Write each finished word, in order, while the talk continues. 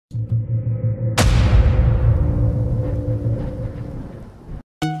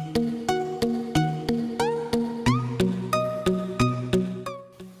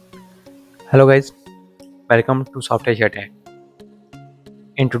Hello guys, welcome to Software Chat.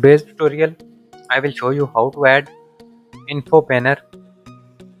 In today's tutorial, I will show you how to add info banner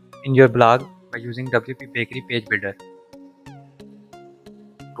in your blog by using WPBakery page builder.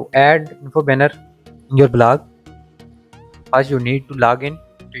 To add info banner in your blog, first you need to log in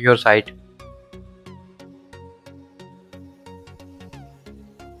to your site.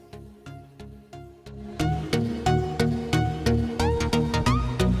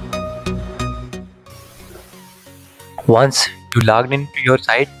 Once you logged into your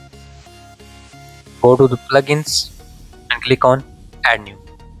site, go to the plugins and click on add new.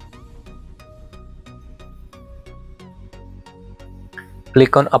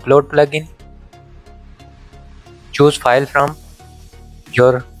 Click on upload plugin. Choose file from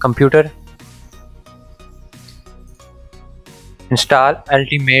your computer. Install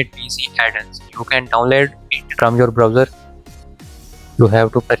Ultimate PC add-ons. You can download it from your browser. You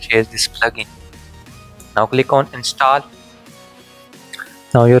have to purchase this plugin. Now click on install.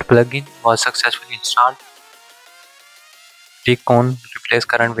 Now your plugin was successfully installed. Click on replace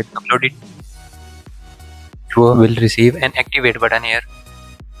current with uploaded. You will receive an activate button here.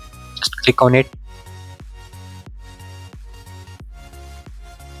 Just click on it.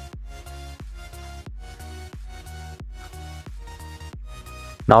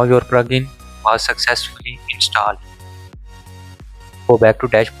 Now your plugin was successfully installed. Go back to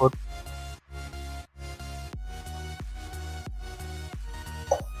dashboard.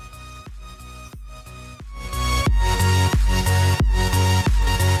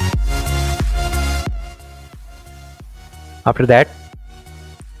 After that,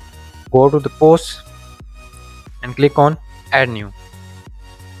 go to the post and click on add new.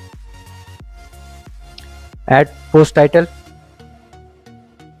 Add post title.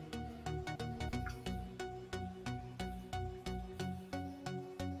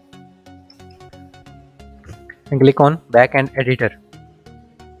 And click on backend editor.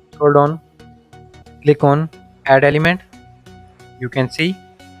 Scroll down, click on add element. You can see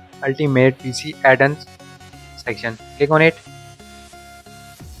Ultimate PC add-ons section. Click on it.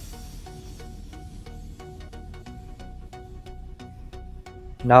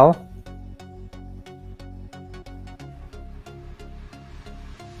 Now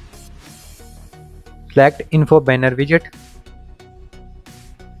select info banner widget.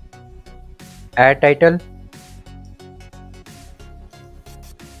 Add title.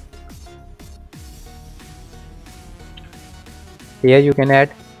 Here you can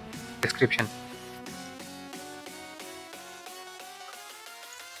add description.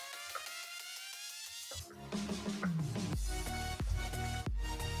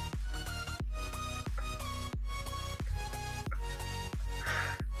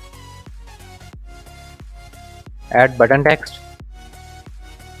 Add button text.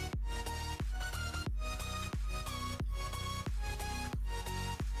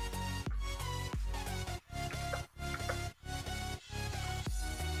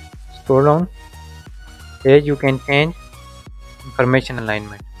 Scroll down. Here you can change information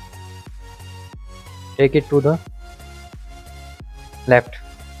alignment. Take it to the left.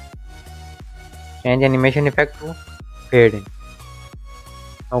 Change animation effect to fade in.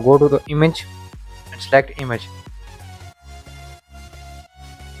 Now go to the image and select image.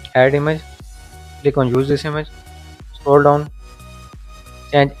 Add image. Click on use this image. Scroll down.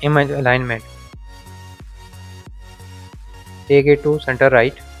 Change image alignment. Take it to center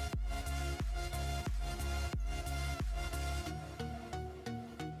right.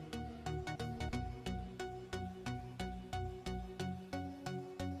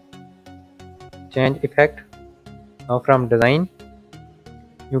 Change effect. Now from design,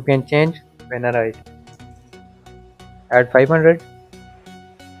 you can change banner height. Add 500.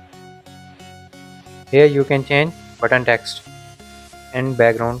 Here you can change button text and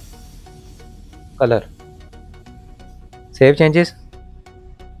background color. Save changes.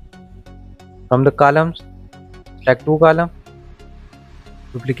 From the columns, select two columns.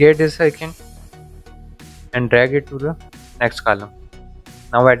 Duplicate this section and drag it to the next column.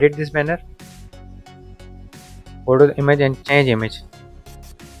 Now edit this banner. Go to the image and change image.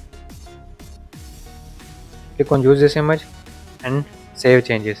 Click on use this image and save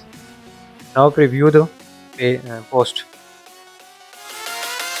changes. Now preview the post.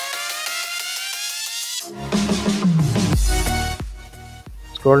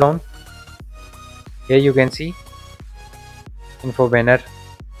 Scroll down. Here you can see info banner.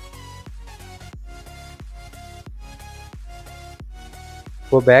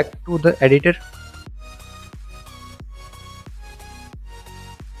 Go back to the editor.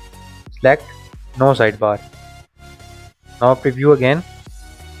 Select no sidebar. Now preview again.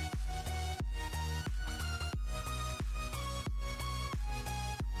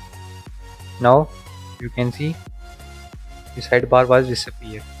 Now you can see the sidebar was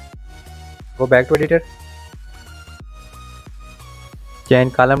disappeared. Go back to editor,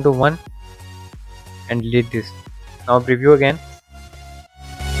 change column to 1 and delete this. Now preview again.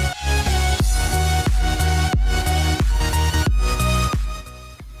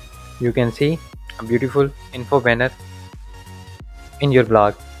 You can see a beautiful info banner in your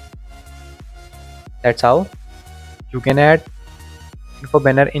blog. That's how you can add info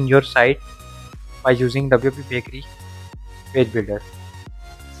banner in your site by using WPBakery page builder.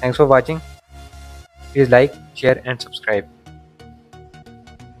 Thanks for watching. Please like, share and subscribe.